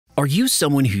Are you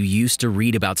someone who used to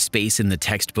read about space in the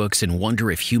textbooks and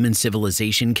wonder if human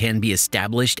civilization can be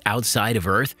established outside of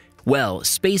Earth? Well,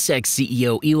 SpaceX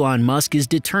CEO Elon Musk is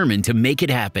determined to make it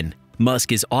happen.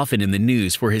 Musk is often in the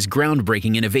news for his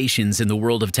groundbreaking innovations in the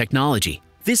world of technology.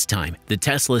 This time, the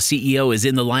Tesla CEO is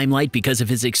in the limelight because of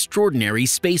his extraordinary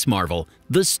space marvel,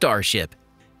 the Starship.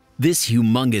 This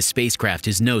humongous spacecraft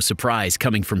is no surprise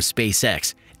coming from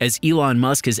SpaceX, as Elon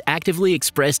Musk has actively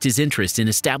expressed his interest in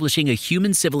establishing a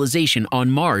human civilization on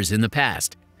Mars in the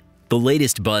past. The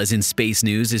latest buzz in space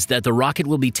news is that the rocket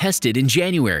will be tested in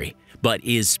January. But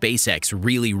is SpaceX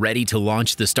really ready to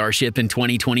launch the Starship in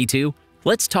 2022?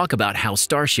 Let's talk about how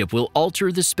Starship will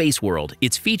alter the space world,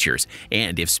 its features,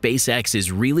 and if SpaceX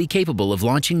is really capable of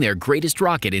launching their greatest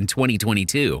rocket in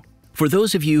 2022. For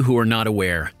those of you who are not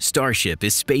aware, Starship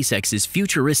is SpaceX's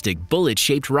futuristic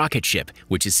bullet-shaped rocket ship,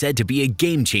 which is said to be a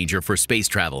game-changer for space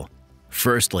travel.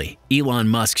 Firstly, Elon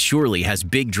Musk surely has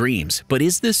big dreams, but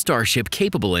is the Starship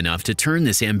capable enough to turn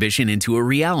this ambition into a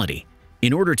reality?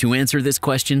 In order to answer this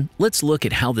question, let's look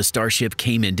at how the Starship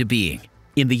came into being.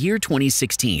 In the year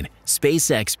 2016,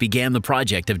 SpaceX began the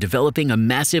project of developing a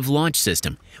massive launch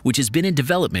system, which has been in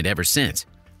development ever since.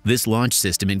 This launch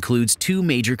system includes two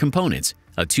major components: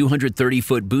 a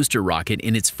 230-foot booster rocket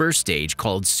in its first stage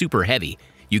called Super Heavy.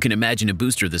 You can imagine a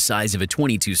booster the size of a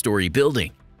 22-story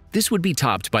building. This would be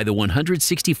topped by the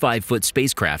 165-foot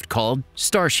spacecraft called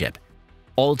Starship.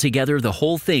 Altogether, the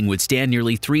whole thing would stand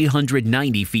nearly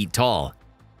 390 feet tall.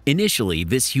 Initially,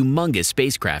 this humongous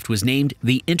spacecraft was named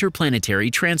the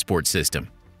Interplanetary Transport System.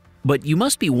 But you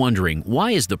must be wondering,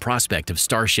 why is the prospect of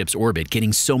Starship's orbit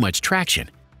getting so much traction?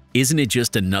 Isn't it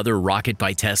just another rocket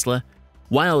by Tesla?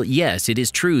 While yes, it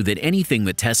is true that anything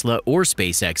that Tesla or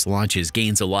SpaceX launches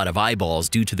gains a lot of eyeballs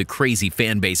due to the crazy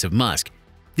fan base of Musk,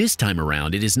 this time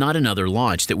around it is not another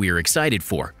launch that we are excited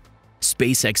for.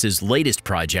 SpaceX's latest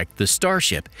project, the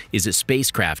Starship, is a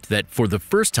spacecraft that, for the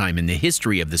first time in the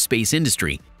history of the space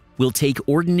industry, will take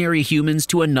ordinary humans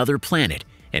to another planet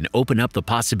and open up the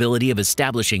possibility of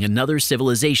establishing another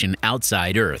civilization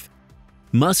outside Earth.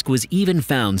 Musk was even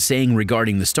found saying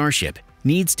regarding the Starship,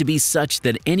 needs to be such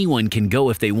that anyone can go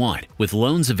if they want, with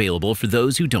loans available for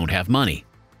those who don't have money.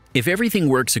 If everything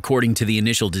works according to the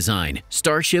initial design,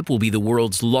 Starship will be the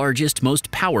world's largest, most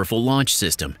powerful launch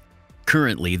system.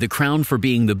 Currently, the crown for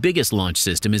being the biggest launch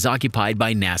system is occupied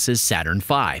by NASA's Saturn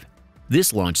V.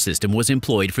 This launch system was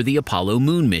employed for the Apollo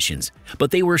moon missions,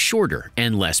 but they were shorter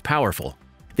and less powerful.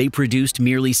 They produced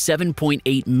merely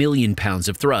 7.8 million pounds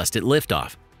of thrust at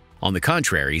liftoff. On the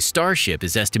contrary, Starship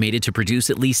is estimated to produce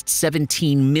at least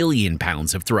 17 million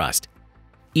pounds of thrust.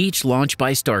 Each launch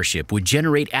by Starship would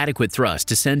generate adequate thrust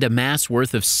to send a mass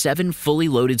worth of 7 fully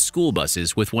loaded school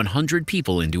buses with 100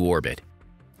 people into orbit.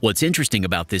 What's interesting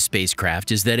about this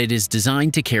spacecraft is that it is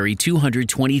designed to carry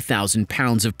 220,000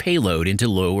 pounds of payload into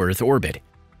low Earth orbit.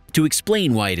 To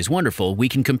explain why it is wonderful, we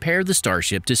can compare the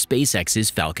Starship to SpaceX's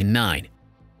Falcon 9.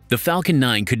 The Falcon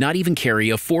 9 could not even carry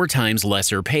a 4 times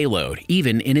lesser payload,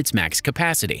 even in its max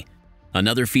capacity.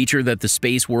 Another feature that the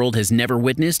space world has never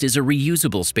witnessed is a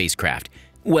reusable spacecraft.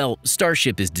 Well,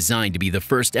 Starship is designed to be the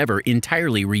first ever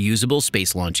entirely reusable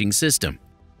space launching system.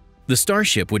 The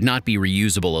Starship would not be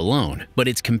reusable alone, but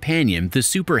its companion, the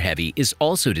Super Heavy, is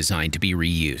also designed to be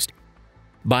reused.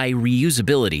 By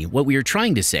reusability, what we are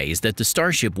trying to say is that the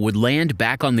Starship would land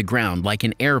back on the ground like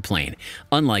an airplane,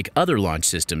 unlike other launch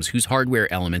systems whose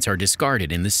hardware elements are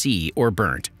discarded in the sea or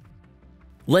burnt.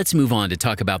 Let's move on to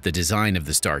talk about the design of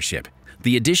the Starship.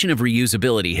 The addition of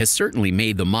reusability has certainly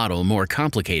made the model more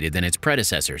complicated than its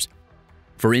predecessors.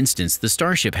 For instance, the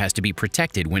Starship has to be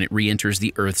protected when it re-enters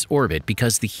the Earth's orbit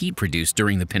because the heat produced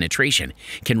during the penetration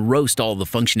can roast all the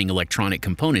functioning electronic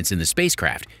components in the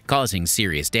spacecraft, causing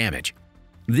serious damage.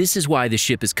 This is why the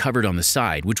ship is covered on the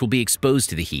side, which will be exposed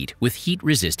to the heat, with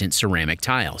heat-resistant ceramic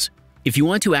tiles. If you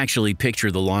want to actually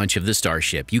picture the launch of the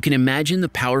Starship, you can imagine the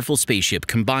powerful spaceship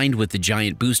combined with the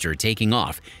giant booster taking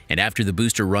off, and after the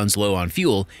booster runs low on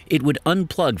fuel, it would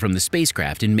unplug from the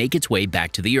spacecraft and make its way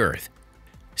back to the Earth.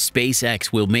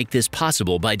 SpaceX will make this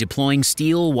possible by deploying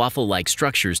steel waffle-like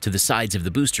structures to the sides of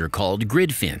the booster called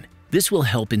grid fin. This will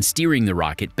help in steering the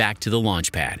rocket back to the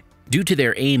launch pad. Due to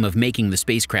their aim of making the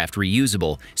spacecraft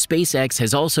reusable, SpaceX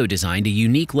has also designed a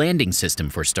unique landing system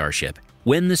for Starship.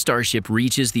 When the Starship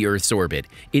reaches the Earth's orbit,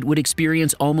 it would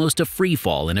experience almost a free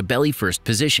fall in a belly-first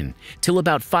position till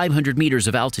about 500 meters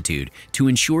of altitude to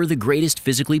ensure the greatest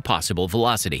physically possible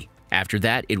velocity. After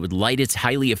that, it would light its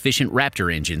highly efficient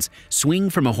Raptor engines, swing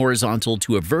from a horizontal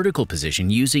to a vertical position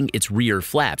using its rear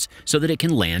flaps so that it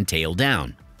can land tail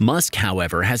down. Musk,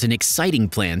 however, has an exciting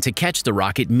plan to catch the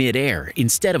rocket mid-air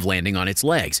instead of landing on its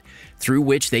legs, through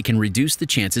which they can reduce the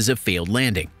chances of failed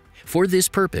landing. For this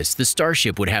purpose, the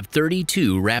Starship would have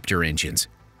 32 Raptor engines.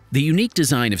 The unique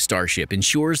design of Starship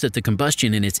ensures that the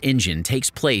combustion in its engine takes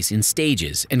place in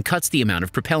stages and cuts the amount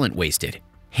of propellant wasted.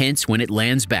 Hence, when it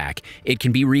lands back, it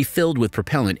can be refilled with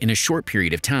propellant in a short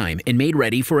period of time and made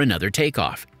ready for another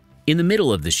takeoff. In the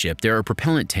middle of the ship, there are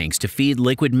propellant tanks to feed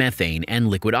liquid methane and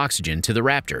liquid oxygen to the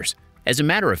Raptors. As a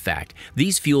matter of fact,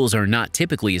 these fuels are not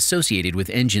typically associated with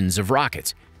engines of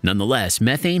rockets. Nonetheless,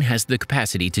 methane has the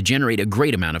capacity to generate a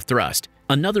great amount of thrust.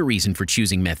 Another reason for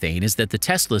choosing methane is that the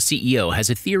Tesla CEO has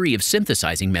a theory of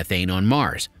synthesizing methane on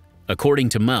Mars. According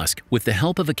to Musk, with the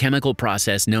help of a chemical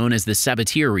process known as the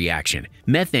Sabatier reaction,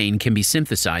 methane can be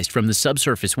synthesized from the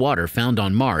subsurface water found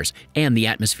on Mars and the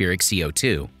atmospheric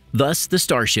CO2. Thus, the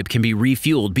Starship can be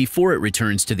refueled before it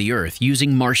returns to the Earth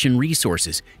using Martian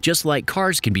resources, just like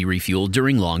cars can be refueled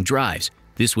during long drives.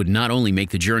 This would not only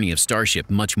make the journey of Starship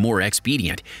much more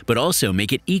expedient, but also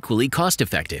make it equally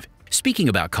cost-effective. Speaking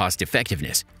about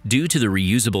cost-effectiveness, due to the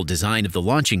reusable design of the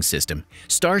launching system,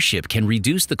 Starship can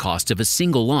reduce the cost of a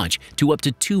single launch to up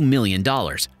to $2 million.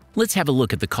 Let's have a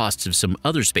look at the costs of some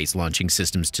other space launching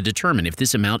systems to determine if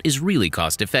this amount is really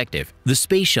cost-effective. The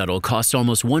Space Shuttle costs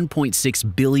almost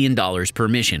 $1.6 billion per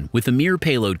mission, with a mere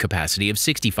payload capacity of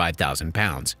 65,000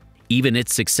 pounds. Even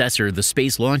its successor, the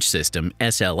Space Launch System,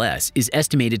 SLS, is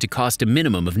estimated to cost a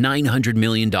minimum of $900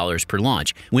 million per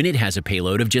launch when it has a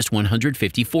payload of just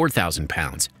 154,000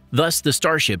 pounds. Thus, the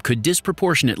Starship could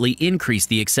disproportionately increase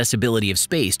the accessibility of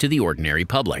space to the ordinary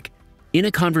public. In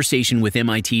a conversation with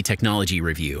MIT Technology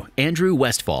Review, Andrew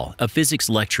Westphal, a physics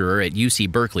lecturer at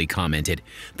UC Berkeley, commented,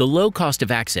 "The low cost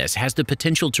of access has the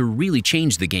potential to really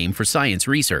change the game for science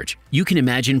research. You can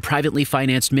imagine privately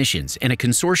financed missions and a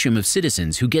consortium of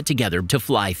citizens who get together to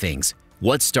fly things.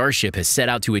 What Starship has set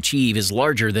out to achieve is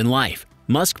larger than life.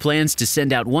 Musk plans to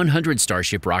send out 100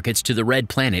 Starship rockets to the Red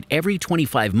Planet every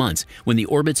 25 months when the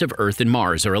orbits of Earth and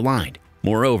Mars are aligned.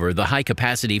 Moreover, the high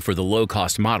capacity for the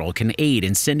low-cost model can aid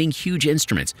in sending huge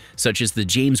instruments, such as the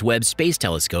James Webb Space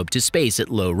Telescope, to space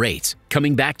at low rates."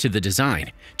 Coming back to the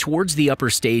design, towards the upper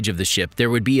stage of the ship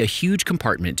there would be a huge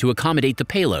compartment to accommodate the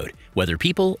payload, whether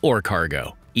people or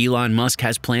cargo. Elon Musk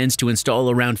has plans to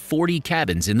install around 40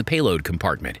 cabins in the payload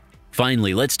compartment.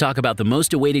 Finally, let's talk about the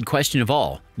most awaited question of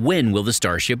all: when will the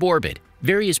Starship orbit?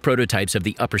 Various prototypes of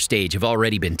the upper stage have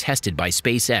already been tested by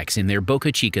SpaceX in their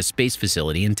Boca Chica space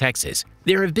facility in Texas.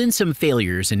 There have been some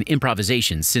failures and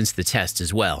improvisations since the tests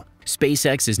as well.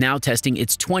 SpaceX is now testing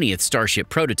its 20th Starship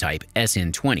prototype,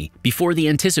 SN20, before the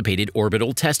anticipated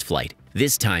orbital test flight.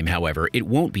 This time, however, it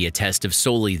won't be a test of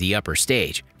solely the upper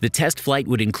stage. The test flight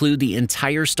would include the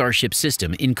entire Starship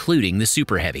system, including the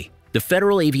Super Heavy. The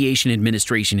Federal Aviation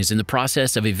Administration is in the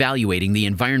process of evaluating the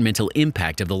environmental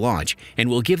impact of the launch and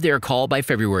will give their call by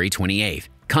February 28th.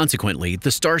 Consequently,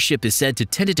 the Starship is said to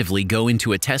tentatively go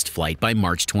into a test flight by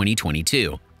March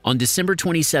 2022. On December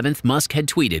 27th, Musk had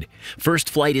tweeted, "First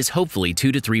flight is hopefully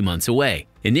 2 to 3 months away."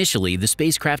 Initially, the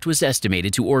spacecraft was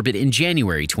estimated to orbit in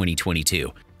January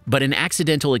 2022, but an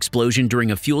accidental explosion during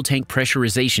a fuel tank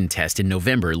pressurization test in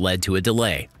November led to a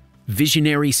delay.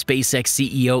 Visionary SpaceX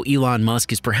CEO Elon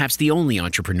Musk is perhaps the only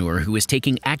entrepreneur who is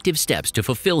taking active steps to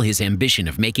fulfill his ambition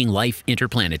of making life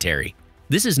interplanetary.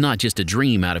 This is not just a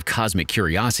dream out of cosmic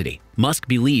curiosity. Musk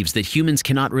believes that humans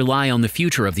cannot rely on the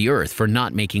future of the Earth for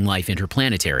not making life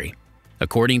interplanetary.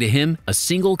 According to him, a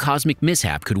single cosmic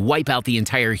mishap could wipe out the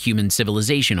entire human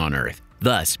civilization on Earth.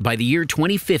 Thus, by the year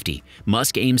 2050,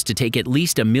 Musk aims to take at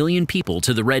least 1 million people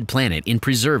to the Red Planet in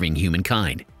preserving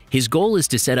humankind. His goal is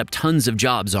to set up tons of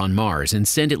jobs on Mars and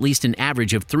send at least an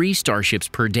average of 3 Starships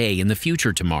per day in the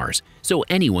future to Mars, so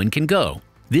anyone can go.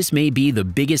 This may be the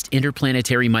biggest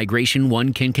interplanetary migration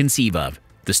one can conceive of.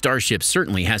 The Starship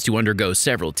certainly has to undergo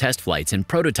several test flights and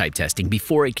prototype testing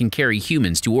before it can carry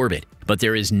humans to orbit, but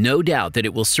there is no doubt that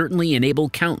it will certainly enable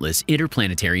countless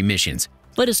interplanetary missions.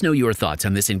 Let us know your thoughts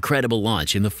on this incredible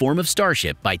launch in the form of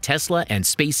Starship by Tesla and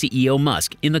space CEO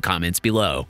Musk in the comments below.